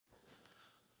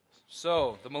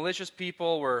So, the malicious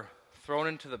people were thrown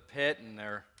into the pit, and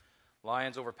their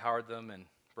lions overpowered them and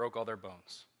broke all their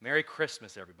bones. Merry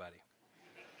Christmas, everybody.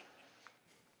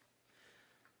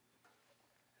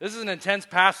 This is an intense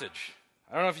passage.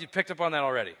 I don't know if you picked up on that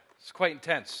already. It's quite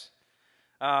intense.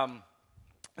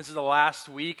 This is the last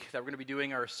week that we're going to be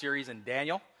doing our series in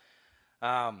Daniel.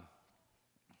 And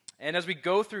as we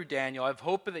go through Daniel, I've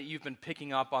hoped that you've been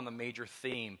picking up on the major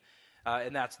theme,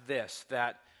 and that's this,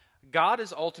 that God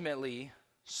is ultimately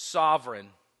sovereign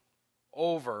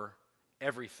over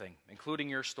everything, including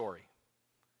your story.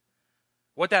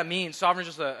 What that means, sovereign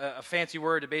is just a fancy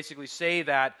word to basically say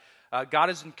that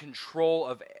God is in control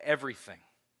of everything.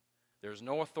 There's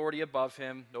no authority above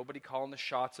him, nobody calling the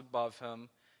shots above him.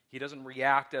 He doesn't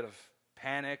react out of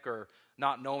panic or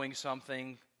not knowing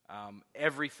something.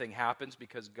 Everything happens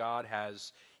because God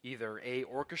has either A,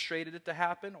 orchestrated it to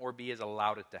happen, or B, has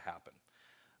allowed it to happen.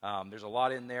 There's a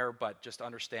lot in there, but just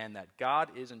understand that God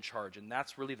is in charge, and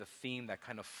that's really the theme that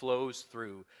kind of flows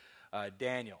through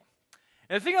Daniel.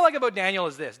 And the thing I like about Daniel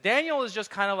is this. Daniel is just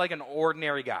kind of like an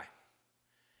ordinary guy.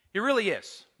 He really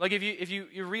is. Like if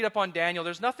you read up on Daniel,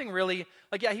 there's nothing really,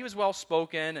 like yeah, he was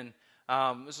well-spoken and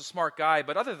was a smart guy,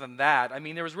 but other than that, I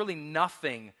mean, there was really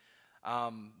nothing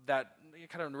that you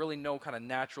kind of really no kind of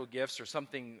natural gifts or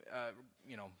something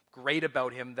great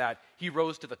about him that he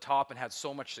rose to the top and had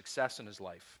so much success in his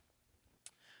life.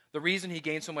 The reason he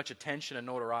gained so much attention and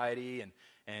notoriety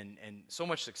and so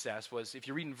much success was, if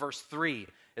you read in verse 3,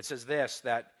 it says this,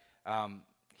 that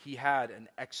he had an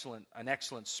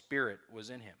excellent spirit was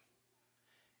in him,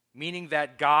 meaning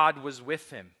that God was with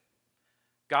him.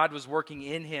 God was working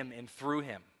in him and through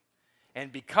him.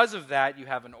 And because of that, you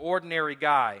have an ordinary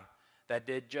guy that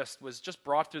was just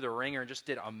brought through the ringer and just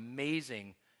did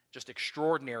amazing, just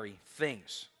extraordinary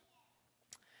things.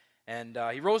 And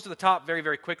he rose to the top very,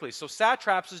 very quickly. So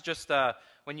satraps is just,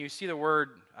 when you see the word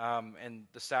and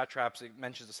the satraps, it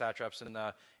mentions the satraps in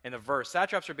the verse.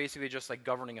 Satraps are basically just like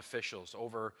governing officials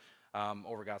over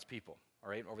God's people, all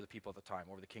right, over the people at the time,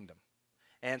 over the kingdom.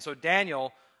 And so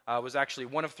Daniel was actually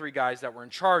one of three guys that were in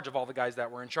charge of all the guys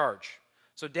that were in charge.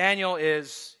 So Daniel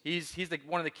he's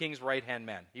one of the king's right-hand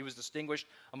men. He was distinguished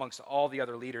amongst all the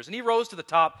other leaders. And he rose to the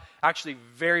top actually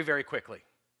very, very quickly.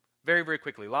 Very, very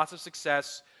quickly. Lots of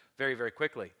success very, very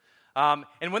quickly.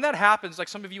 And when that happens, like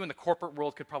some of you in the corporate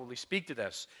world could probably speak to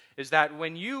this, is that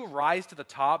when you rise to the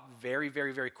top very,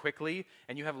 very, very quickly,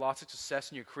 and you have lots of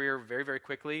success in your career very, very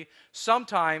quickly,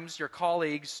 sometimes your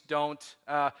colleagues don't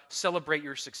celebrate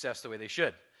your success the way they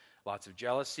should. Lots of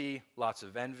jealousy, lots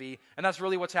of envy, and that's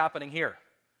really what's happening here.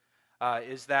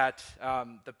 Is that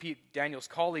Daniel's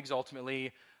colleagues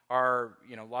ultimately are,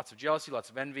 lots of jealousy,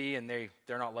 lots of envy, and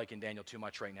they're not liking Daniel too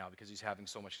much right now because he's having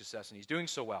so much success and he's doing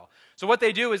so well. So what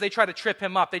they do is they try to trip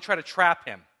him up. They try to trap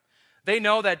him. They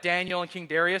know that Daniel and King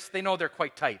Darius, they know they're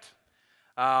quite tight.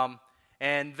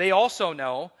 And they also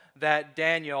know that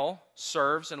Daniel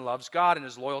serves and loves God and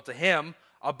is loyal to him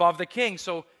above the king.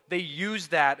 So they use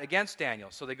that against Daniel.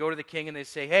 So they go to the king and they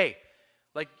say, hey,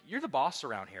 like, you're the boss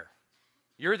around here.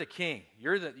 You're the king.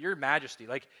 Your majesty.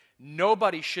 Like,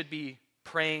 nobody should be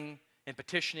praying and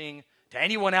petitioning to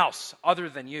anyone else other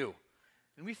than you.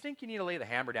 And we think you need to lay the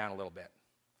hammer down a little bit.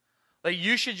 Like,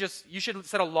 you should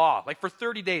set a law, like for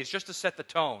 30 days, just to set the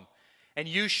tone. And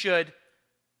you should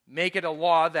make it a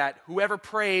law that whoever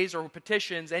prays or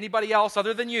petitions anybody else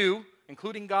other than you,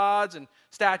 including gods and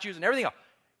statues and everything else,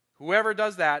 whoever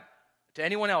does that to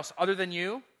anyone else other than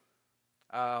you,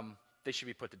 they should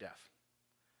be put to death.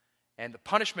 And the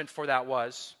punishment for that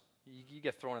was you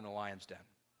get thrown in the lion's den.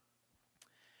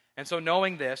 And so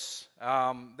knowing this,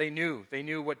 they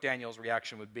knew what Daniel's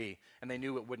reaction would be, and they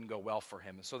knew it wouldn't go well for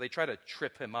him. And so they try to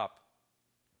trip him up,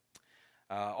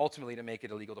 ultimately to make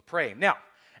it illegal to pray. Now,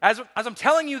 as I'm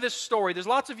telling you this story, there's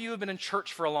lots of you who have been in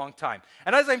church for a long time.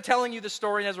 And as I'm telling you this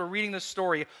story, and as we're reading this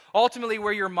story, ultimately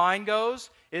where your mind goes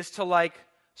is to like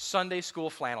Sunday school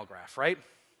flannel graph, right?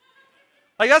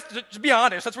 Like to be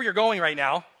honest, that's where you're going right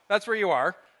now. That's where you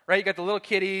are, right? You got the little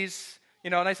kiddies,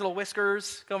 nice little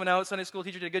whiskers coming out. Sunday school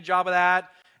teacher did a good job of that.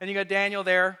 And you got Daniel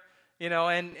there,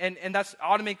 and that's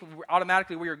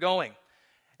automatically where you're going.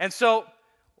 And so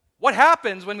what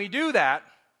happens when we do that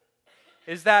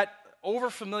is that over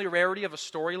familiarity of a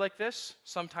story like this,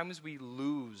 sometimes we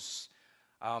lose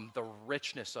the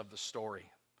richness of the story.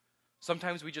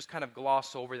 Sometimes we just kind of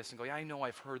gloss over this and go, yeah, I know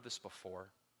I've heard this before.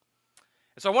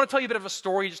 And so I want to tell you a bit of a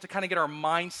story just to kind of get our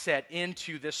mindset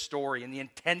into this story and the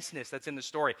intenseness that's in the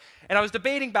story. And I was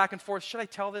debating back and forth, should I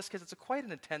tell this? Because it's quite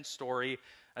an intense story.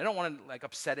 I don't want to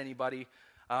upset anybody,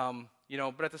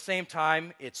 but at the same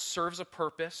time, it serves a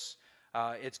purpose.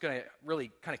 It's going to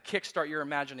really kind of kickstart your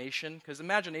imagination, because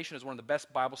imagination is one of the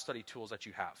best Bible study tools that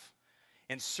you have.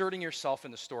 Inserting yourself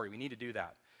in the story. We need to do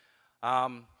that.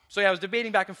 So yeah, I was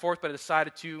debating back and forth, but I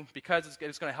decided to, because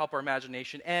it's going to help our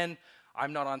imagination, and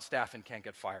I'm not on staff and can't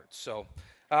get fired. So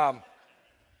it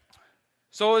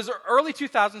was early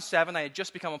 2007. I had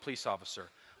just become a police officer.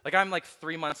 Like, I'm like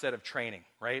 3 months out of training,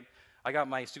 right? I got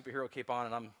my superhero cape on,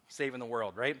 and I'm saving the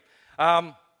world, right?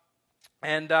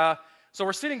 So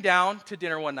we're sitting down to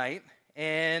dinner one night,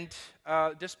 and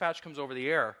dispatch comes over the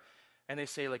air, and they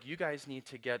say, like, you guys need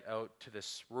to get out to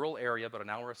this rural area about an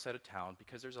hour outside of town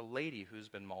because there's a lady who's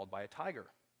been mauled by a tiger.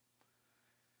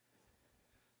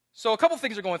 So a couple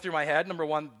things are going through my head. Number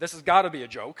one, this has got to be a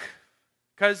joke,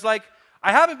 because, like,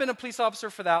 I haven't been a police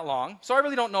officer for that long, so I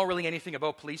really don't know anything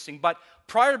about policing. But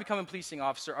prior to becoming a police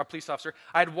officer,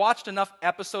 I had watched enough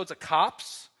episodes of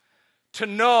Cops to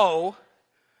know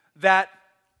that,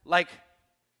 like,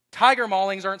 tiger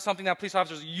maulings aren't something that police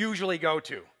officers usually go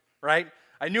to, right?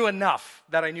 I knew enough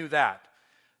that I knew that.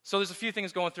 So there's a few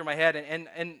things going through my head,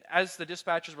 and as the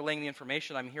dispatchers were laying the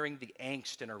information, I'm hearing the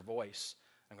angst in her voice.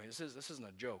 I'm going, this isn't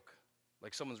a joke.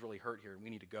 Like, someone's really hurt here, and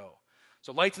we need to go.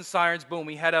 So lights and sirens, boom,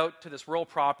 we head out to this rural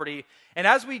property. And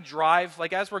as we drive,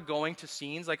 like, as we're going to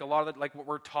scenes, like, a lot of what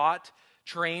we're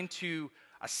trained to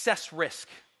assess risk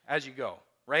as you go,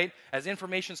 right? As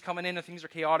information's coming in and things are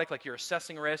chaotic, like, you're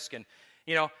assessing risk. And,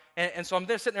 and so I'm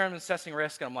there sitting there and I'm assessing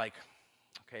risk, and I'm like,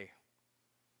 okay,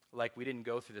 like, we didn't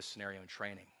go through this scenario in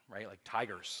training, right? Like,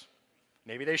 tigers.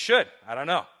 Maybe they should. I don't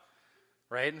know,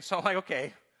 right? And so I'm like,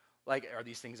 okay, like, are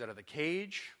these things out of the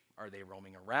cage? Are they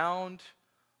roaming around?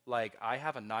 Like, I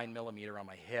have a 9mm on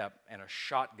my hip and a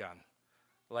shotgun.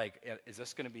 Like, is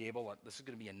this going to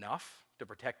be enough to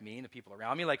protect me and the people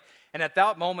around me? Like, and at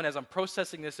that moment, as I'm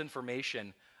processing this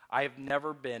information, I have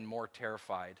never been more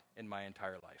terrified in my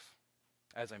entire life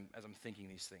as I'm thinking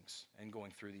these things and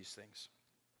going through these things.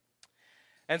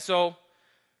 And so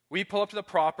we pull up to the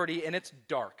property, and it's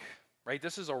dark, right?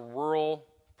 This is a rural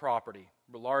property,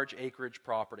 a large acreage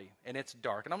property, and it's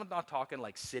dark. And I'm not talking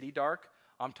like city dark.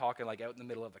 I'm talking like out in the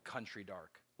middle of the country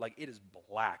dark. Like, it is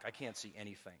black. I can't see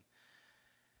anything.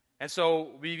 And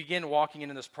so we begin walking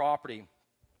into this property.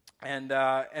 And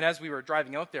as we were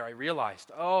driving out there, I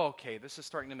realized, oh, okay, this is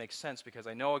starting to make sense, because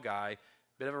I know a guy,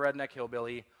 bit of a redneck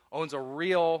hillbilly, owns a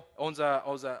real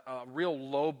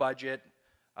low budget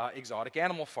exotic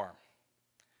animal farm.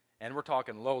 And we're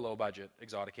talking low budget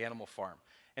exotic animal farm.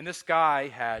 And this guy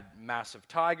had massive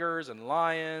tigers and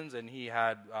lions, and he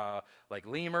had like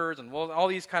lemurs and all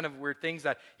these kind of weird things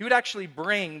that he would actually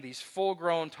bring these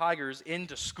full-grown tigers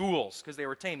into schools because they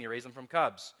were tame. He raised them from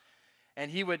cubs.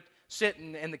 And he would sit,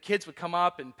 and the kids would come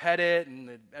up and pet it,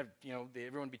 and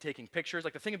everyone would be taking pictures.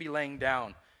 Like, the thing would be laying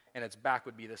down, and its back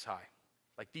would be this high.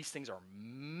 Like, these things are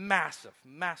massive,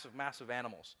 massive, massive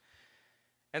animals.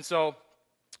 And so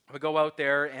we go out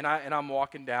there, and I'm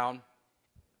walking down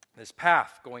this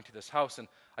path going to this house, and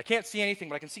I can't see anything,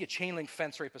 but I can see a chain link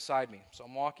fence right beside me. So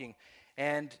I'm walking,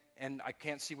 and I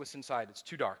can't see what's inside. It's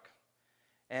too dark.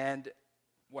 And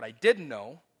what I didn't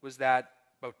know was that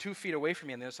about 2 feet away from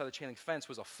me on the other side of the chain link fence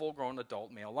was a full-grown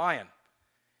adult male lion.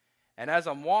 And as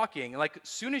I'm walking, like, as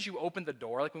soon as you opened the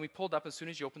door, like when we pulled up, as soon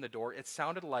as you opened the door, it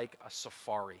sounded like a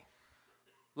safari.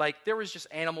 Like, there was just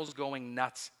animals going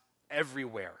nuts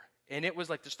everywhere. And it was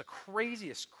like just the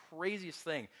craziest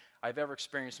thing I've ever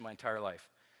experienced in my entire life.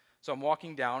 So I'm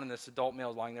walking down, and this adult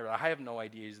male is lying there. I have no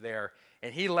idea he's there.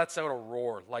 And he lets out a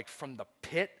roar, like from the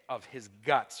pit of his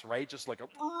guts, right? Just like a,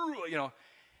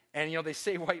 And, they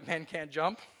say white men can't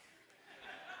jump.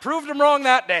 Proved them wrong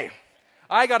that day.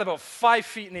 I got about 5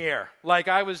 feet in the air. Like,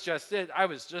 I was just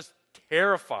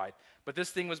terrified. But this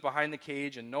thing was behind the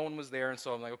cage, and no one was there. And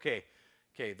so I'm like, okay,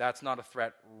 that's not a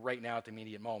threat right now at the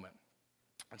immediate moment.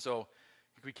 And so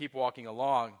we keep walking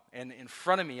along, and in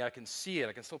front of me, I can see it.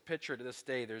 I can still picture it to this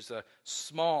day. There's a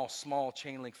small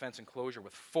chain link fence enclosure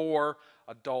with 4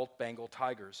 adult Bengal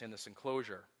tigers in this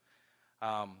enclosure.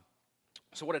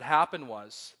 So what had happened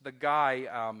was the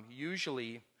guy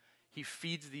usually he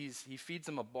feeds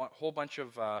them a whole bunch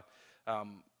of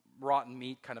rotten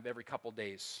meat kind of every couple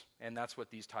days, and that's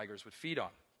what these tigers would feed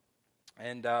on.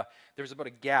 And there was about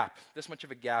this much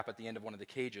of a gap at the end of one of the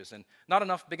cages, and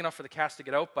not big enough for the cats to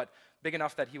get out, but big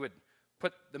enough that he would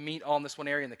put the meat all in this one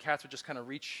area, and the cats would just kind of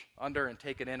reach under and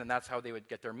take it in, and that's how they would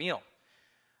get their meal.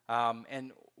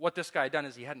 And what this guy had done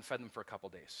is he hadn't fed them for a couple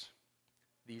days.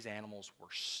 These animals were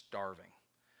starving.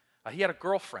 He had a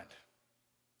girlfriend,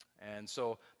 and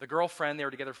so the girlfriend, they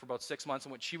were together for about 6 months,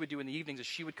 and what she would do in the evenings is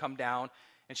she would come down,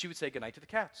 and she would say goodnight to the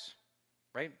cats.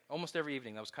 Right? Almost every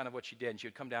evening, that was kind of what she did. And she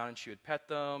would come down and she would pet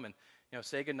them and,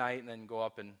 say goodnight and then go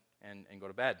up and and go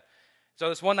to bed. So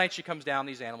this one night she comes down,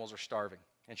 these animals are starving,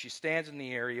 and she stands in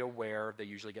the area where they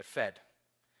usually get fed.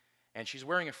 And she's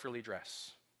wearing a frilly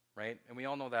dress, right? And we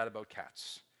all know that about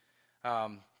cats.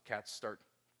 Cats start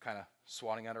kind of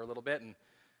swatting at her a little bit, and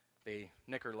they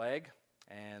nick her leg,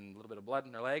 and a little bit of blood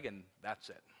in her leg, and that's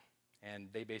it. And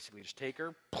they basically just take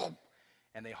her, boom,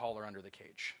 and they haul her under the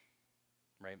cage,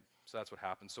 right? So that's what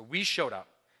happens. So we showed up,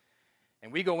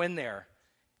 and we go in there,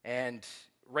 and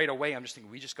right away I'm just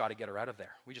thinking, we just got to get her out of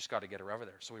there. We just got to get her out of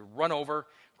there. So we run over,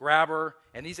 grab her,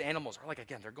 and these animals are like,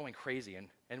 again, they're going crazy,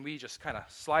 and we just kind of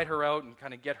slide her out and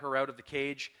kind of get her out of the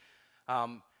cage.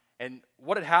 And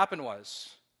what had happened was,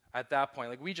 at that point,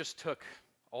 like we just took,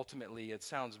 ultimately, it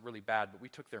sounds really bad, but we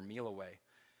took their meal away.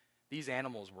 These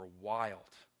animals were wild.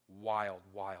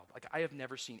 Like I have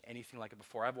never seen anything like it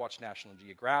before. I've watched National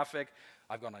Geographic,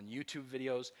 I've gone on YouTube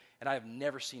videos, and I have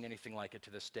never seen anything like it to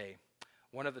this day.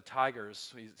 One of the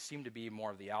tigers, he seemed to be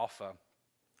more of the alpha,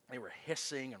 they were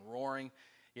hissing and roaring,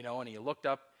 and he looked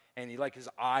up and his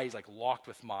eyes like locked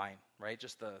with mine, right?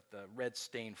 Just the red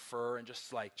stained fur and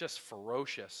just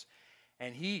ferocious.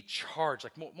 And he charged,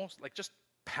 just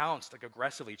pounced like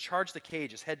aggressively, charged the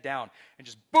cage, his head down, and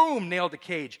just boom, nailed the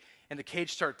cage, and the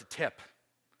cage started to tip.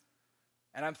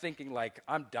 And I'm thinking,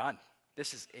 I'm done.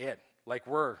 This is it.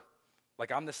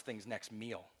 I'm this thing's next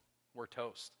meal. We're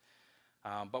toast.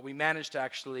 But we managed to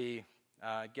actually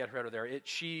get her out of there.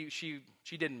 She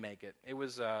didn't make it.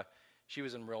 She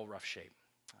was in real rough shape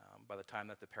by the time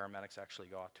that the paramedics actually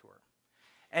got to her.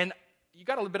 And you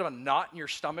got a little bit of a knot in your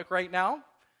stomach right now.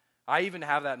 I even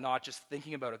have that knot just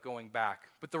thinking about it going back.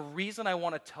 But the reason I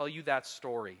want to tell you that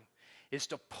story is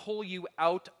to pull you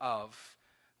out of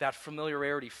that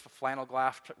familiarity, flannel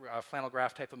graph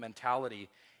type of mentality,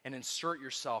 and insert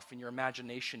yourself in your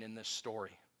imagination in this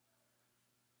story.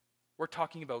 We're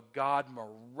talking about God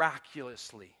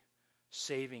miraculously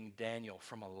saving Daniel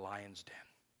from a lion's den,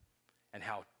 and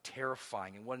how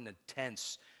terrifying and what an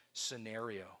intense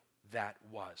scenario that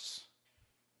was.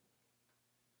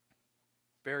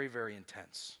 Very, very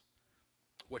intense.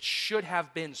 What should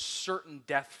have been certain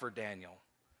death for Daniel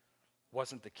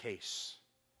wasn't the case.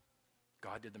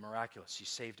 God did the miraculous. He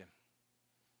saved him.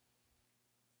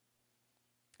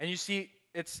 And you see,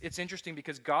 it's interesting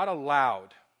because God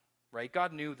allowed, right?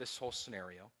 God knew this whole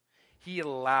scenario. He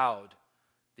allowed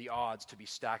the odds to be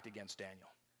stacked against Daniel.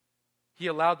 He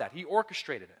allowed that. He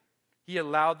orchestrated it. He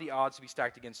allowed the odds to be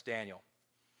stacked against Daniel.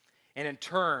 And in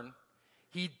turn,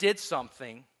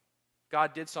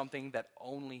 God did something that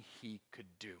only he could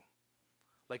do.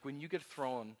 Like when you get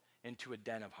thrown into a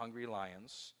den of hungry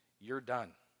lions, you're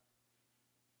done.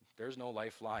 There's no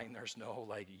lifeline. There's no,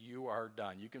 you are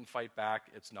done. You can fight back.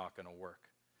 It's not going to work.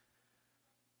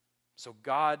 So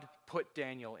God put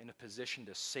Daniel in a position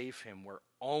to save him where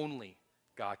only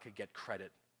God could get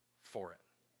credit for it.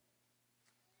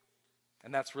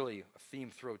 And that's really a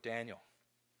theme throughout Daniel.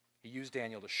 He used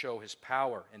Daniel to show his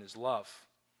power and his love.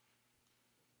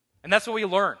 And that's what we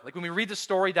learn. When we read the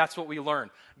story, that's what we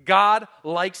learn. God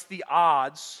likes the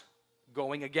odds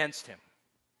going against him.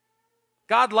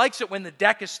 God likes it when the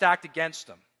deck is stacked against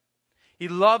him. He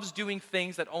loves doing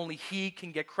things that only he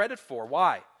can get credit for.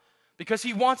 Why? Because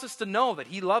he wants us to know that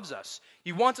he loves us.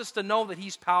 He wants us to know that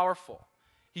he's powerful.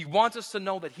 He wants us to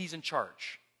know that he's in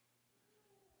charge.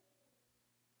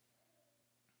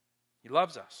 He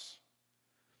loves us.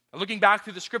 And looking back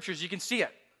through the scriptures, you can see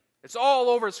it. It's all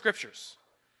over the scriptures.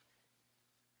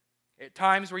 At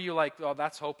times where you're like, oh,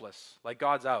 that's hopeless.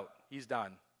 God's out. He's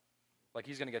done.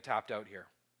 He's going to get tapped out here.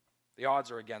 The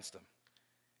odds are against him.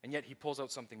 And yet he pulls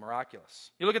out something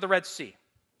miraculous. You look at the Red Sea.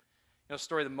 You know the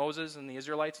story of Moses and the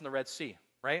Israelites in the Red Sea,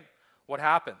 right? What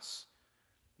happens?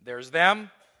 There's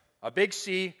them, a big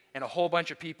sea, and a whole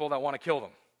bunch of people that want to kill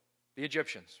them. The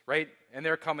Egyptians, right? And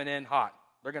they're coming in hot.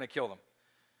 They're going to kill them.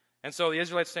 And so the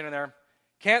Israelites standing there,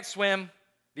 can't swim.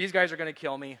 These guys are going to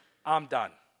kill me. I'm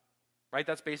done. Right?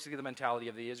 That's basically the mentality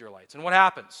of the Israelites. And what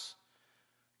happens?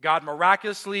 God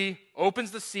miraculously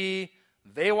opens the sea.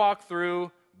 They walk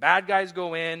through. Bad guys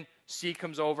go in. Sea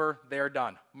comes over. They're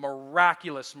done.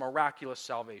 Miraculous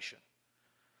salvation.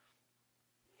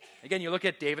 Again, you look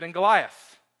at David and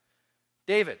Goliath.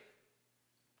 David,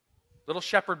 little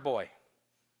shepherd boy.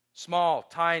 Small,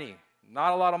 tiny,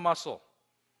 not a lot of muscle.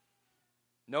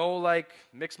 No,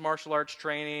 mixed martial arts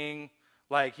training.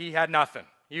 He had nothing.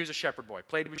 He was a shepherd boy,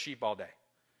 played with sheep all day.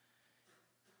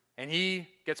 And he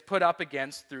gets put up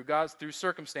against, through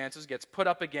circumstances, gets put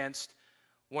up against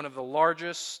one of the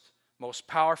largest, most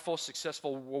powerful,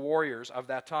 successful warriors of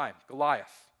that time,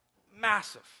 Goliath.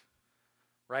 Massive,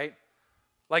 right?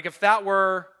 If that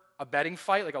were a betting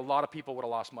fight, a lot of people would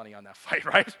have lost money on that fight,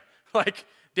 right? Like,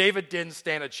 David didn't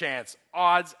stand a chance.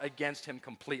 Odds against him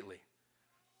completely.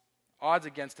 Odds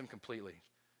against him completely.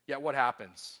 Yet what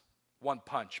happens? One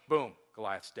punch, boom,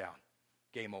 Goliath's down.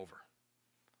 Game over.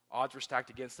 Odds were stacked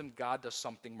against him. God does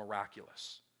something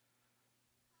miraculous.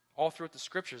 All throughout the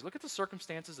scriptures, look at the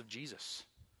circumstances of Jesus.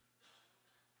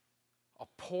 A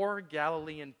poor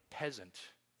Galilean peasant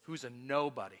who's a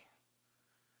nobody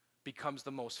becomes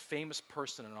the most famous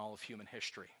person in all of human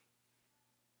history.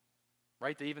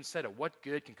 Right? They even said it. What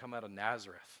good can come out of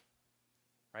Nazareth?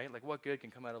 Right? Like, what good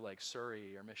can come out of, like,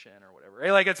 Surrey or Mission or whatever?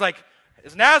 Right? Like,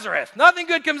 it's Nazareth. Nothing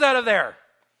good comes out of there.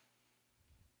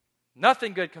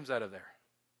 Nothing good comes out of there.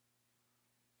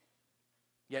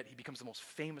 Yet he becomes the most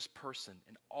famous person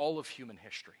in all of human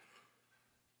history.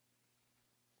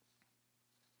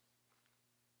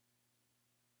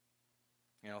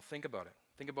 You know, think about it.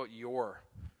 Think about your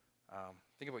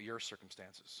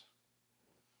circumstances.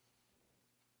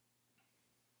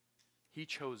 He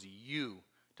chose you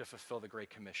to fulfill the Great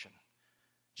Commission.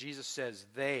 Jesus says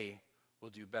they will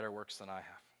do better works than I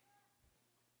have.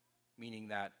 Meaning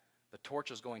that the torch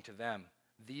is going to them.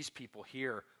 These people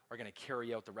here are going to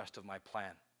carry out the rest of my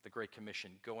plan, the Great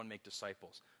Commission. Go and make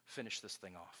disciples. Finish this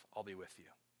thing off. I'll be with you.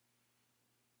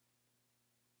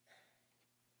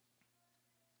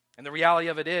 And the reality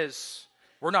of it is,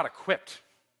 we're not equipped.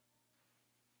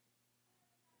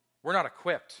 We're not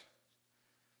equipped.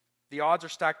 The odds are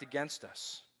stacked against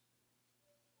us.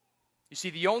 You see,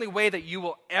 the only way that you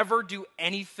will ever do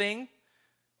anything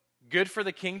good for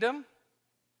the kingdom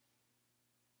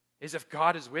is if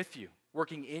God is with you,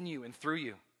 working in you and through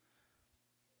you.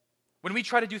 When we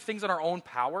try to do things on our own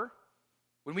power,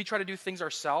 when we try to do things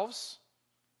ourselves,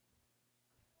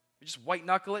 we just white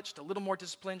knuckle it, just a little more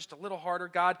discipline, just a little harder.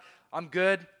 God, I'm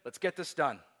good. Let's get this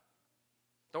done.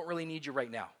 Don't really need you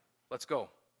right now. Let's go.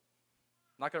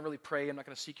 I'm not going to really pray. I'm not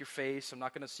going to seek your face. I'm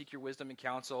not going to seek your wisdom and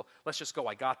counsel. Let's just go.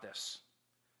 I got this.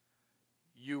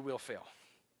 You will fail.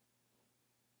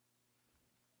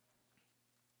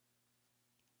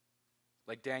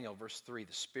 Like Daniel, verse 3,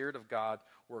 the Spirit of God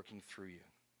working through you.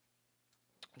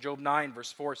 Job 9,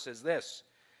 verse 4 says this,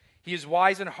 He is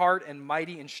wise in heart and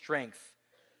mighty in strength.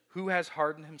 Who has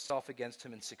hardened himself against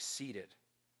him and succeeded?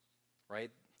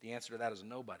 Right? The answer to that is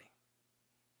nobody.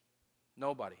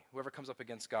 Nobody. Whoever comes up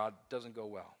against God doesn't go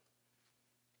well.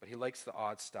 But he likes the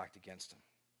odds stacked against him.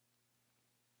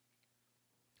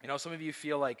 You know, some of you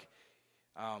feel like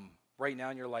right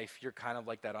now in your life, you're kind of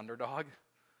like that underdog.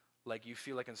 Like you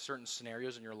feel like in certain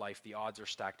scenarios in your life, the odds are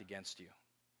stacked against you.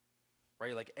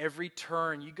 Right? Like every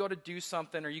turn, you go to do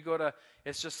something or you go to,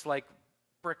 it's just like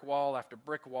brick wall after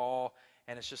brick wall.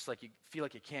 And it's just like you feel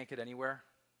like you can't get anywhere.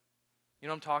 You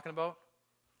know what I'm talking about?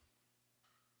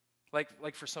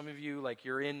 Like for some of you, like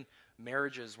you're in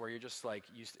marriages where you're just like,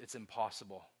 it's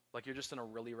impossible. Like you're just in a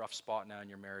really rough spot now in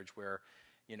your marriage where,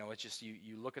 you know, it's just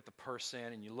you look at the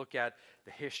person and you look at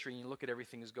the history and you look at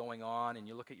everything that's going on and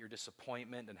you look at your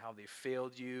disappointment and how they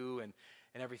failed you and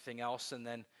everything else. And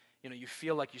then, you know, you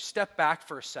feel like you step back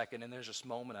for a second and there's this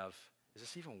moment of, is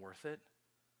this even worth it?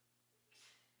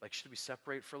 Like, should we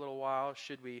separate for a little while?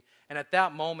 Should we? And at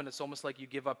that moment, it's almost like you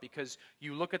give up because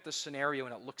you look at the scenario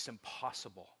and it looks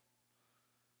impossible.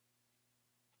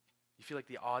 You feel like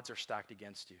the odds are stacked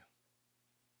against you.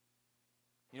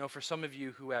 You know, for some of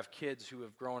you who have kids who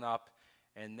have grown up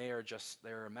and they're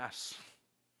a mess.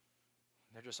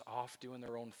 They're just off doing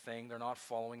their own thing. They're not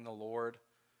following the Lord.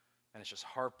 And it's just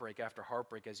heartbreak after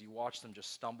heartbreak as you watch them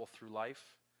just stumble through life.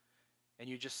 And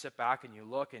you just sit back and you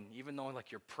look, and even though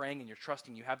like you're praying and you're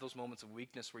trusting, you have those moments of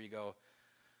weakness where you go,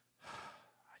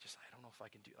 I don't know if I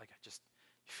can do, you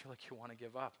feel like you want to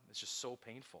give up. It's just so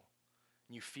painful.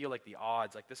 And you feel like the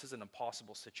odds, like this is an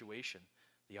impossible situation.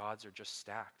 The odds are just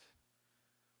stacked.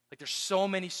 Like there's so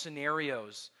many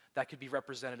scenarios that could be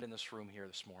represented in this room here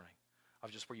this morning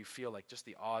of just where you feel like just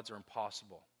the odds are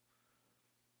impossible.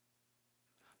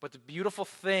 But the beautiful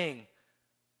thing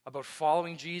about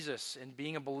following Jesus and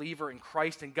being a believer in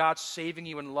Christ and God saving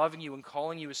you and loving you and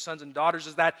calling you his sons and daughters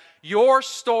is that your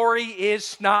story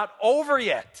is not over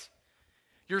yet.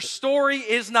 Your story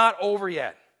is not over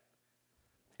yet.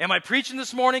 Am I preaching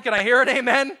this morning? Can I hear an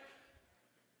amen?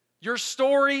 Your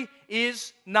story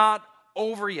is not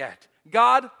over yet.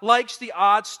 God likes the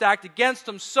odds stacked against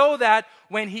him so that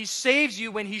when he saves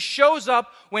you, when he shows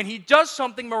up, when he does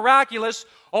something miraculous,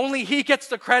 only he gets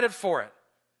the credit for it.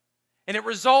 And it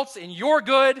results in your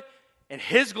good and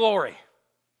his glory.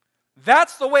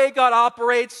 That's the way God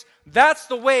operates. That's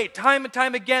the way, time and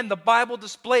time again, the Bible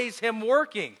displays him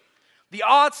working. The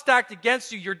odds stacked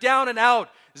against you, you're down and out,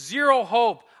 zero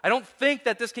hope. I don't think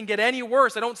that this can get any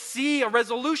worse. I don't see a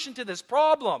resolution to this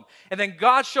problem. And then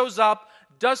God shows up,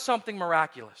 does something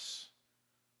miraculous.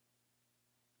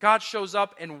 God shows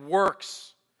up and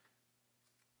works.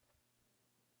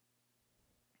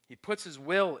 He puts his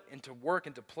will into work,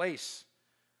 into place,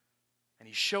 and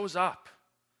he shows up.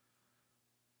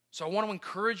 So I want to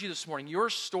encourage you this morning, your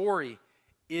story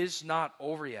is not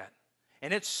over yet.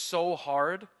 And it's so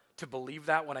hard to believe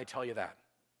that when I tell you that.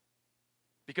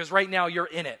 Because right now you're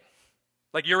in it.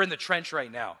 Like you're in the trench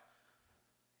right now.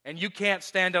 And you can't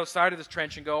stand outside of this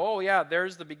trench and go, oh yeah,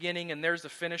 there's the beginning and there's the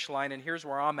finish line and here's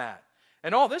where I'm at.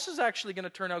 And oh, this is actually going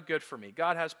to turn out good for me.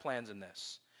 God has plans in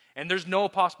this. And there's no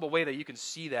possible way that you can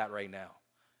see that right now.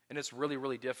 And it's really,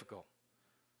 really difficult.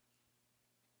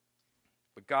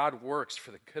 But God works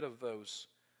for the good of those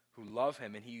who love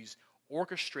him, and he's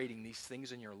orchestrating these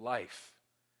things in your life.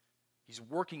 He's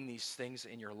working these things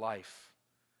in your life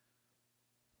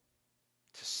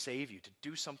to save you, to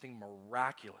do something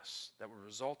miraculous that will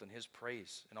result in his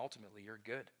praise, and ultimately you're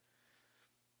good.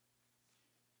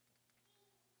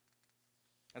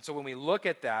 And so when we look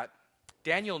at that,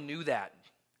 Daniel knew that.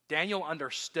 Daniel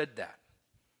understood that.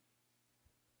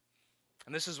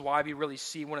 And this is why we really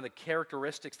see one of the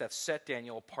characteristics that set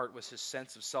Daniel apart was his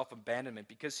sense of self-abandonment,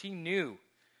 because he knew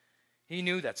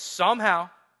that somehow,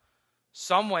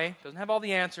 some way, doesn't have all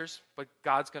the answers, but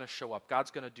God's going to show up.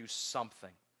 God's going to do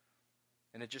something.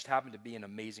 And it just happened to be an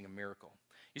amazing miracle.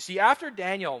 You see, after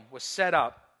Daniel was set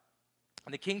up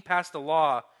and the king passed a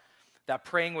law that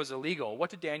praying was illegal, what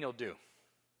did Daniel do?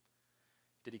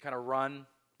 Did he kind of run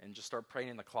and just start praying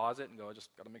in the closet and go, I just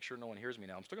got to make sure no one hears me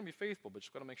now. I'm still going to be faithful, but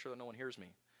just got to make sure that no one hears me.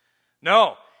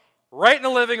 No. Right in the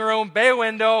living room, bay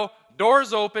window,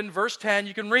 doors open, verse 10,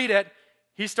 you can read it.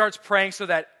 He starts praying so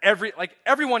that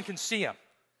everyone can see him.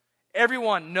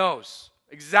 Everyone knows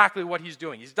exactly what he's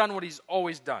doing. He's done what he's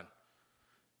always done.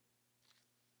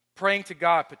 Praying to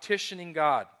God, petitioning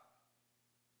God,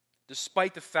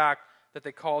 despite the fact that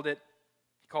he called it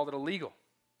illegal.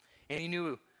 And he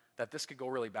knew that this could go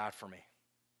really bad for me.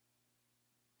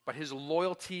 But his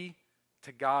loyalty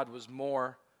to God was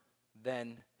more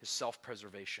than his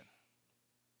self-preservation.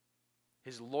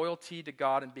 His loyalty to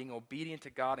God and being obedient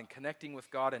to God and connecting with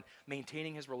God and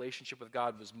maintaining his relationship with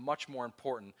God was much more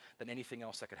important than anything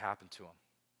else that could happen to him.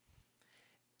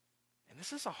 And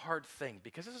this is a hard thing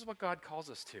because this is what God calls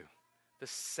us to,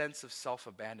 this sense of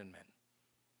self-abandonment.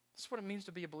 This is what it means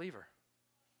to be a believer.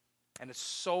 And it's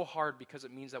so hard because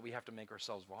it means that we have to make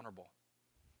ourselves vulnerable,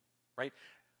 right?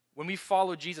 When we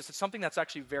follow Jesus, it's something that's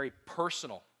actually very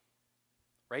personal,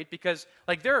 right? Because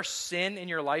there are sin in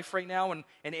your life right now and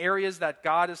areas that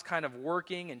God is kind of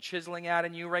working and chiseling at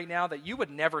in you right now that you would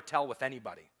never tell with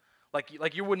anybody.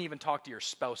 Like you wouldn't even talk to your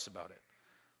spouse about it.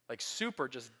 Like super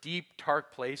just deep,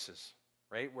 dark places,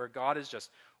 right? Where God is just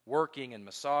working and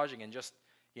massaging and just,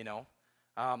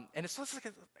 and it's just like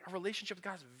a relationship with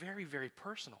God is very, very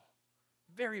personal.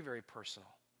 Very, very personal.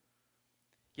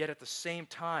 Yet at the same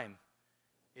time,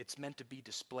 it's meant to be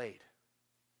displayed.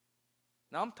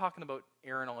 Now I'm talking about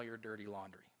airing all your dirty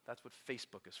laundry. That's what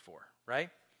Facebook is for, right?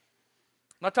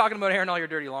 I'm not talking about airing all your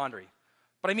dirty laundry.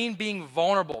 But I mean being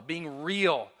vulnerable, being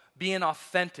real, being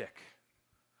authentic.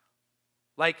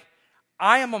 Like,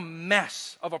 I am a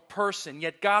mess of a person,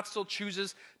 yet God still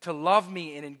chooses to love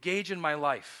me and engage in my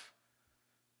life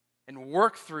and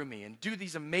work through me and do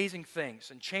these amazing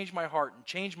things and change my heart and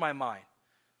change my mind.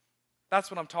 That's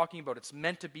what I'm talking about. It's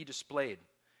meant to be displayed.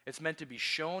 It's meant to be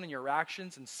shown in your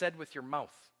actions and said with your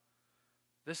mouth.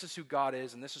 This is who God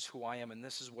is, and this is who I am, and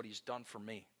this is what he's done for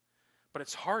me. But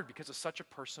it's hard because it's such a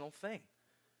personal thing.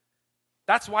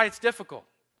 That's why it's difficult,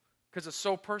 because it's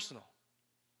so personal.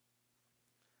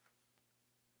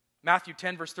 Matthew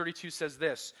 10, verse 32 says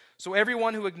this, "So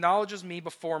everyone who acknowledges me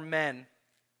before men,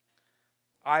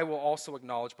 I will also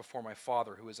acknowledge before my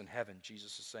Father who is in heaven."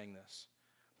 Jesus is saying this.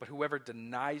 "But whoever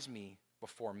denies me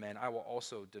before men, I will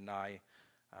also deny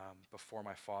before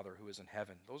my Father who is in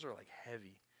heaven." Those are like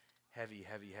heavy, heavy,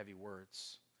 heavy, heavy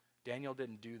words. Daniel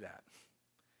didn't do that.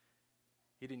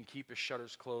 He didn't keep his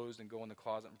shutters closed and go in the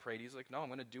closet and pray. He's like, no, I'm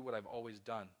going to do what I've always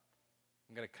done.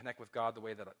 I'm going to connect with God the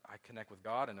way that I connect with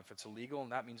God, and if it's illegal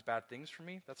and that means bad things for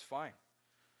me, that's fine.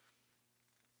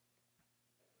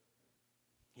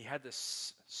 He had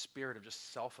this spirit of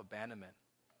just self-abandonment.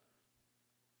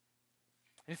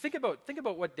 And think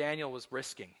about what Daniel was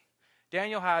risking.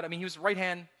 Daniel he was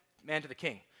right-hand man to the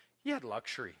king. He had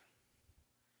luxury.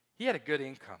 He had a good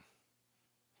income.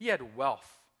 He had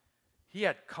wealth. He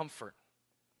had comfort.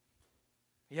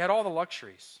 He had all the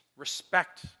luxuries,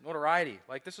 respect, notoriety.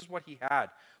 This is what he had.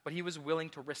 But he was willing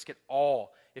to risk it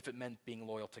all if it meant being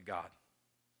loyal to God.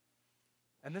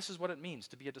 And this is what it means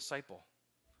to be a disciple.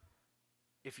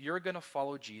 If you're going to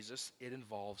follow Jesus, it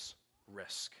involves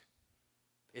risk.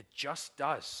 It just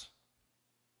does.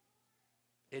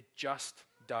 It just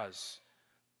does.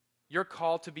 You're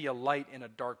called to be a light in a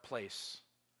dark place.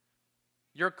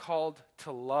 You're called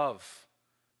to love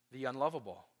the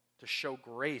unlovable, to show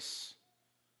grace.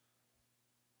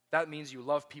 That means you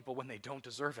love people when they don't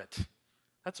deserve it.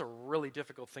 That's a really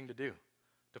difficult thing to do,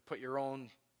 to put your own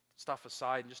stuff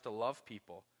aside and just to love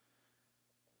people,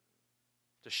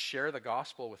 to share the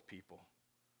gospel with people.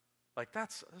 Like,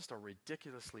 that's just a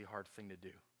ridiculously hard thing to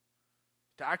do.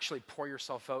 To actually pour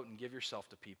yourself out and give yourself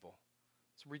to people.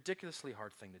 It's a ridiculously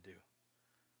hard thing to do.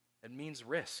 It means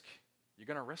risk. You're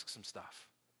going to risk some stuff.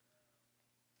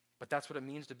 But that's what it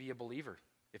means to be a believer.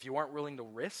 If you aren't willing to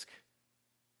risk,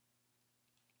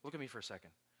 look at me for a second.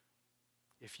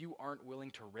 If you aren't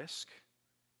willing to risk,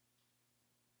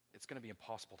 it's going to be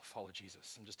impossible to follow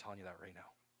Jesus. I'm just telling you that right now.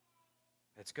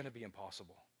 It's going to be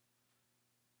impossible.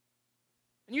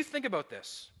 And you think about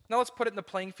this. Now let's put it in the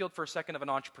playing field for a second of an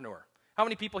entrepreneur. How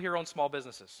many people here own small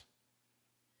businesses?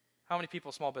 How many people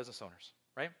are small business owners,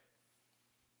 right?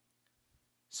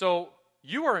 So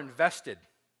you are invested.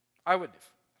 If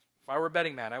I were a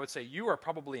betting man, I would say you are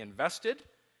probably invested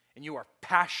and you are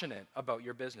passionate about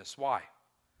your business. Why?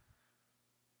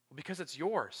 Well, because it's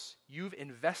yours. You've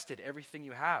invested everything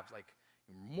you have. Like,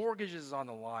 your mortgage is on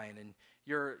the line and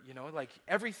like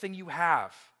everything you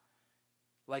have.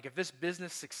 Like, if this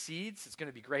business succeeds, it's going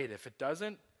to be great. If it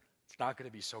doesn't, it's not going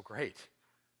to be so great.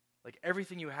 Like,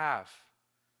 everything you have.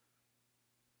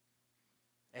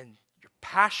 And you're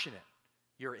passionate.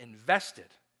 You're invested.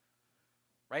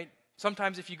 Right?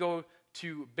 Sometimes if you go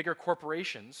to bigger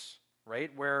corporations, right,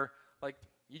 where, like,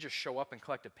 you just show up and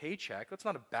collect a paycheck, that's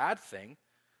not a bad thing.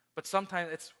 But sometimes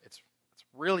it's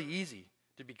really easy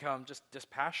to become just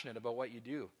dispassionate about what you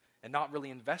do and not really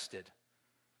invested.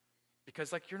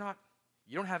 Because, like, you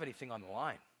don't have anything on the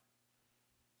line.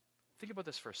 Think about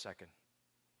this for a second.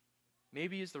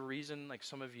 Maybe is the reason, like,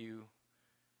 some of you,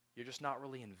 you're just not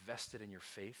really invested in your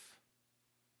faith.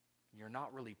 You're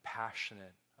not really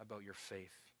passionate about your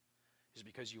faith, is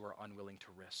because you are unwilling to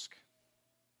risk.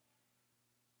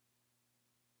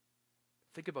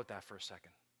 Think about that for a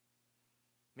second.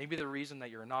 Maybe the reason that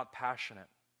you're not passionate,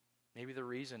 maybe the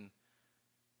reason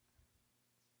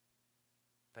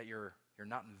that you're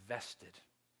not invested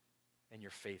in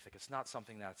your faith, like, it's not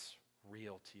something that's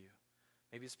real to you.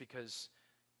 Maybe it's because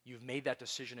you've made that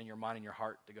decision in your mind and your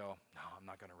heart to go, no, I'm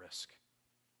not going to risk.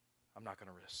 I'm not going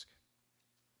to risk.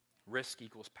 Risk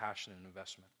equals passion and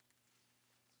investment.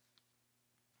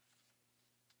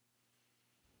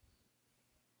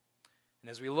 And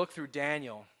as we look through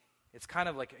Daniel, it's kind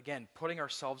of like, again, putting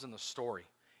ourselves in the story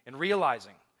and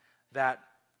realizing that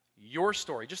your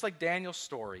story, just like Daniel's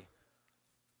story,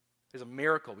 is a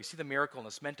miracle. We see the miracle and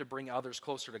it's meant to bring others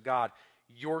closer to God.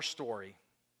 Your story,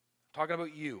 talking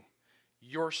about you,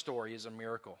 your story is a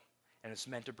miracle and it's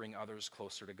meant to bring others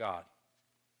closer to God.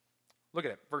 Look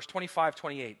at it, verse 25,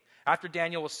 28. After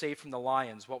Daniel was saved from the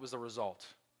lions, what was the result?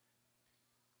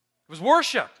 It was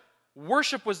worship.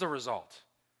 Worship was the result.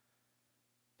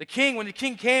 When the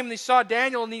king came and he saw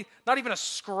Daniel, and not even a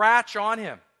scratch on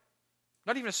him.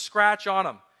 Not even a scratch on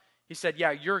him. He said,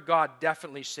 yeah, your God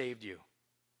definitely saved you.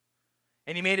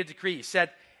 And he made a decree. He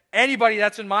said, anybody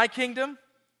that's in my kingdom,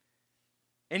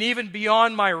 and even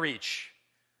beyond my reach,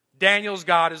 Daniel's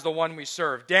God is the one we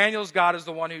serve. Daniel's God is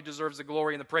the one who deserves the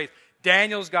glory and the praise.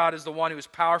 Daniel's God is the one who is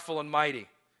powerful and mighty.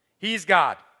 He's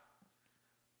God.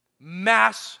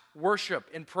 Mass worship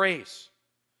and praise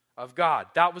of God.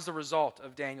 That was the result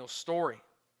of Daniel's story.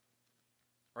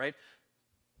 Right?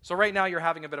 So right now you're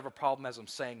having a bit of a problem as I'm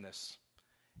saying this.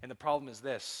 And the problem is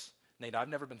this, Nate, I've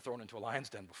never been thrown into a lion's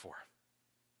den before.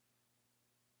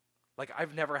 Like,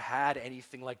 I've never had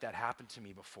anything like that happen to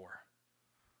me before.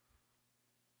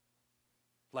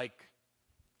 Like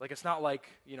it's not like,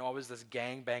 I was this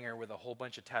gangbanger with a whole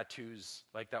bunch of tattoos,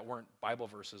 like, that weren't Bible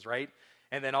verses, right?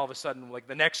 And then all of a sudden, like,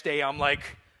 the next day I'm like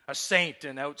a saint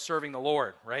and out serving the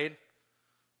Lord, right?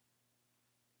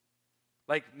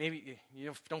 Like, maybe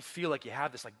you don't feel like you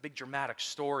have this, like, big dramatic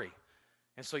story.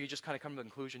 And so you just kind of come to the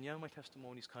conclusion, my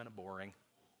testimony's kind of boring,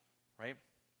 right?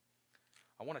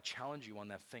 I want to challenge you on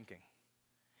that thinking.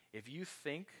 If you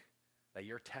think that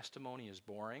your testimony is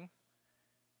boring,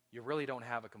 you really don't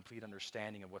have a complete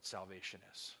understanding of what salvation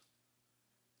is.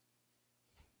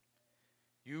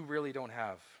 You really don't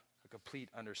have a complete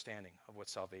understanding of what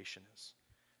salvation is.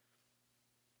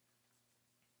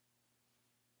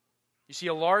 You see,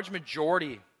 a large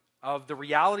majority of the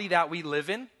reality that we live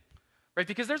in, right?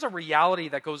 Because there's a reality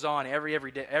that goes on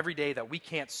every day that we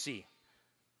can't see.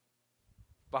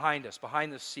 Behind us,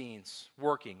 behind the scenes,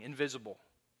 working, invisible.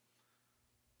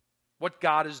 What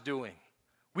God is doing,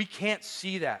 We can't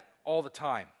see that all the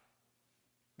time.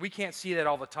 We can't see that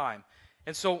all the time.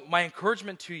 And so my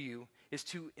encouragement to you is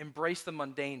to embrace the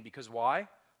mundane, because why?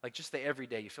 Like just the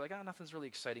everyday. You feel like, nothing's really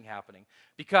exciting happening.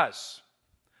 Because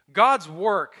God's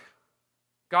work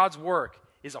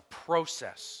is a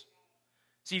process.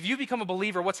 See, if you become a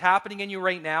believer, what's happening in you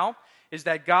right now is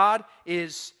that God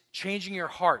is changing your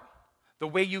heart, the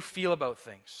way you feel about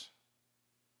things.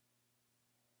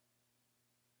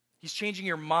 He's changing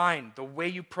your mind, the way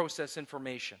you process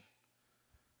information.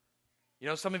 You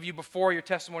know, some of you before your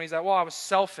testimony is that, well, I was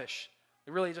selfish.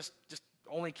 I really just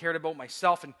only cared about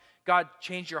myself, and God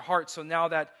changed your heart so now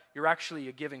that you're actually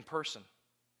a giving person.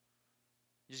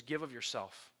 You just give of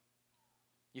yourself.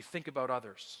 You think about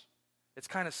others. It's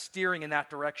kind of steering in that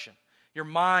direction. Your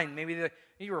mind, maybe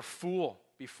you were a fool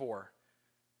before.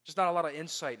 Just not a lot of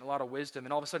insight and a lot of wisdom.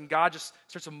 And all of a sudden, God just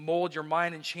starts to mold your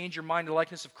mind and change your mind to the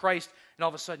likeness of Christ. And all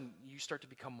of a sudden, you start to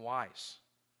become wise.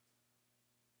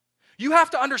 You have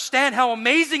to understand how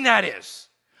amazing that is.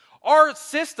 Our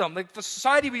system, like the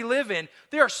society we live in,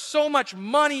 there are so much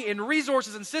money and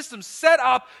resources and systems set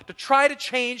up to try to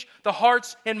change the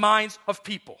hearts and minds of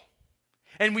people.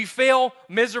 And we fail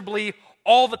miserably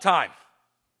all the time.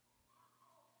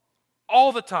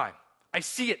 All the time. I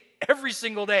see it every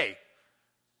single day.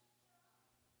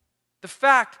 The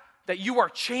fact that you are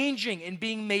changing and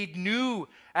being made new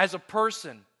as a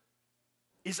person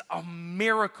is a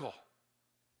miracle.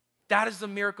 That is the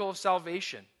miracle of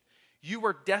salvation. You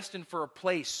were destined for a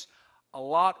place a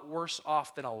lot worse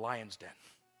off than a lion's den.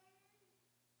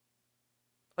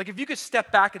 Like if you could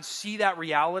step back and see that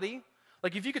reality,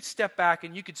 like if you could step back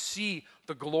and you could see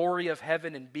the glory of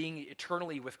heaven and being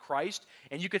eternally with Christ,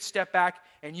 and you could step back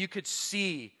and you could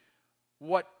see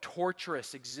what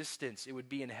torturous existence it would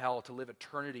be in hell to live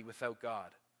eternity without God.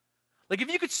 Like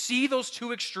if you could see those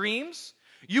two extremes,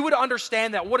 you would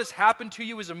understand that what has happened to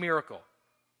you is a miracle.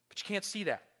 But you can't see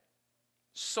that.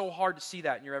 It's so hard to see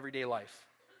that in your everyday life.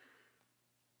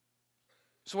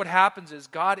 So what happens is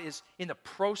God is in the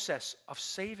process of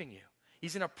saving you.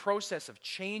 He's in a process of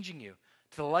changing you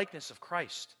to the likeness of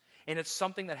Christ. And it's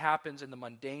something that happens in the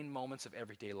mundane moments of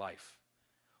everyday life,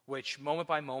 which moment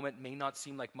by moment may not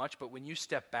seem like much, but when you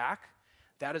step back,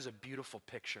 that is a beautiful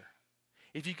picture.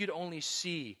 If you could only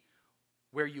see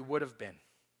where you would have been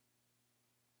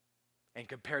and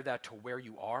compare that to where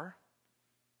you are,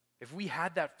 if we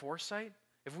had that foresight,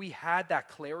 if we had that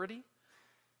clarity,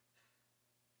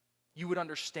 you would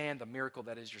understand the miracle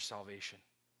that is your salvation.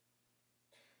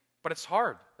 But it's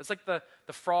hard. It's like the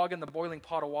frog in the boiling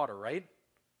pot of water, right?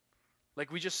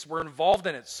 Like we're involved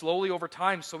in it slowly over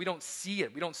time, so we don't see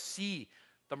it. We don't see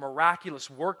the miraculous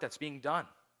work that's being done.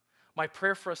 My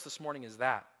prayer for us this morning is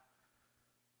that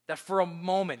for a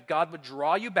moment, God would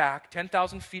draw you back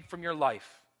 10,000 feet from your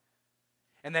life,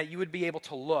 and that you would be able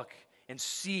to look and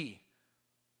see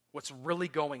what's really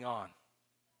going on.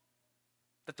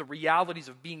 That the realities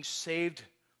of being saved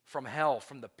from hell,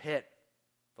 from the pit,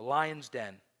 the lion's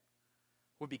den,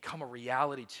 would become a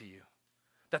reality to you.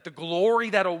 That the glory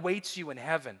that awaits you in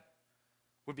heaven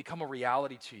would become a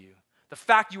reality to you. The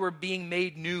fact you are being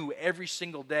made new every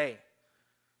single day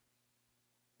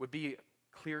would be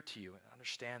clear to you, and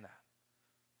understand that.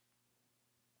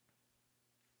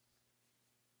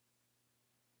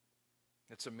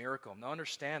 It's a miracle. Now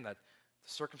understand that the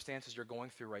circumstances you're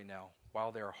going through right now,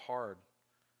 while they're hard,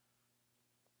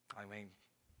 I mean,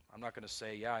 I'm not going to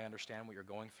say, yeah, I understand what you're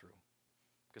going through.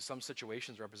 Because some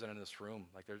situations represented in this room,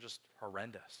 like they're just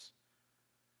horrendous.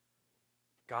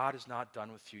 God is not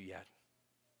done with you yet.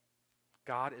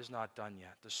 God is not done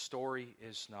yet. The story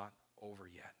is not over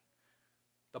yet.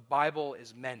 The Bible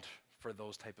is meant for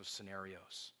those type of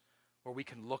scenarios where we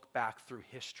can look back through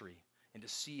history and to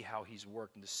see how he's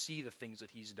worked and to see the things that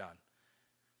he's done.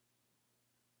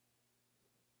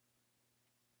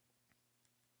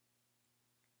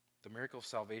 The miracle of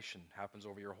salvation happens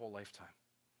over your whole lifetime.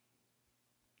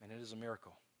 And it is a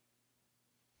miracle.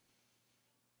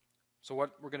 So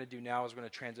what we're going to do now is we're going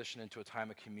to transition into a time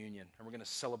of communion, and we're going to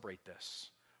celebrate this.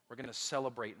 We're going to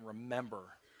celebrate and remember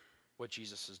what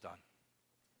Jesus has done.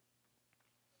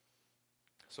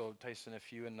 So Tyson,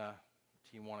 if you and the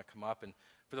team want to come up, and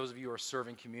for those of you who are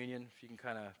serving communion, if you can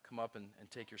kind of come up and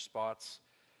take your spots.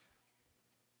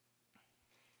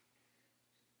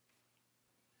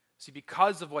 See,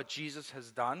 because of what Jesus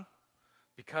has done,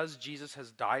 because Jesus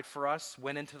has died for us,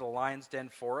 went into the lion's den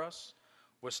for us,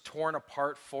 was torn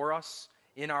apart for us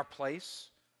in our place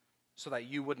so that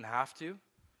you wouldn't have to,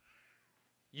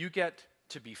 you get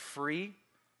to be free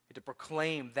and to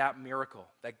proclaim that miracle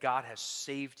that God has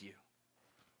saved you.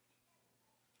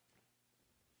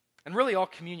 And really all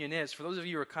communion is, for those of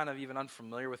you who are kind of even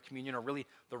unfamiliar with communion, or really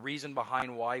the reason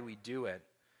behind why we do it,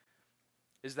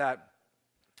 is that,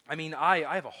 I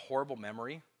have a horrible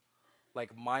memory.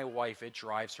 Like my wife, it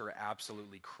drives her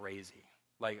absolutely crazy.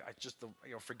 Like I just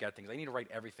forget things. I need to write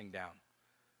everything down.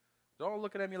 Don't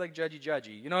look at me like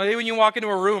judgy. When you walk into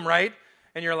a room, right?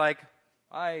 And you're like,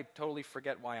 I totally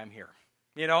forget why I'm here.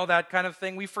 That kind of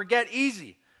thing. We forget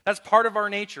easy. That's part of our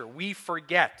nature. We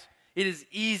forget. It is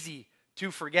easy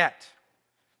to forget.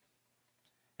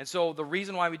 And so the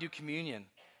reason why we do communion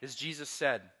is Jesus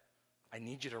said, I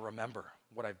need you to remember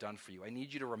what I've done for you. I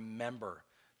need you to remember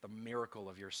the miracle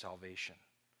of your salvation.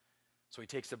 So he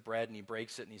takes the bread and he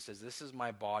breaks it and he says, this is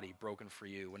my body broken for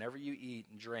you. Whenever you eat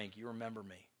and drink, you remember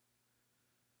me.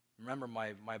 Remember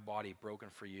my body broken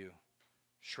for you,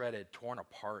 shredded, torn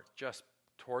apart, just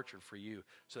tortured for you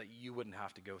so that you wouldn't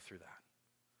have to go through that.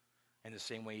 In the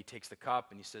same way, he takes the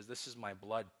cup and he says, this is my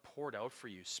blood poured out for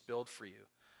you, spilled for you,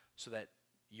 so that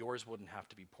yours wouldn't have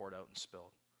to be poured out and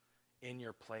spilled in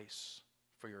your place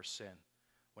for your sin.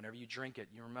 Whenever you drink it,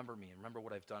 you remember me and remember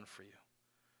what I've done for you.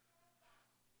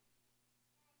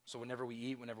 So whenever we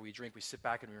eat, whenever we drink, we sit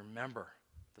back and we remember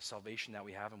the salvation that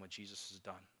we have and what Jesus has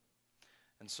done.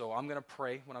 And so I'm going to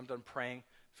pray. When I'm done praying,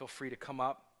 feel free to come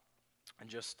up and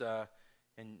just,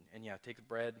 take the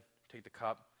bread, take the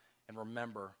cup, and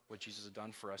remember what Jesus has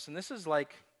done for us. And this is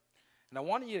like, and I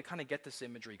want you to kind of get this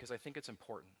imagery because I think it's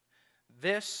important.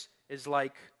 This is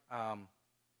like,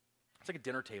 it's like a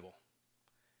dinner table.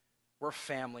 We're a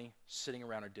family sitting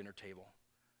around a dinner table,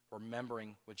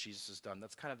 remembering what Jesus has done.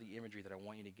 That's kind of the imagery that I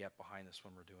want you to get behind this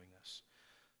when we're doing this.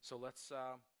 So let's...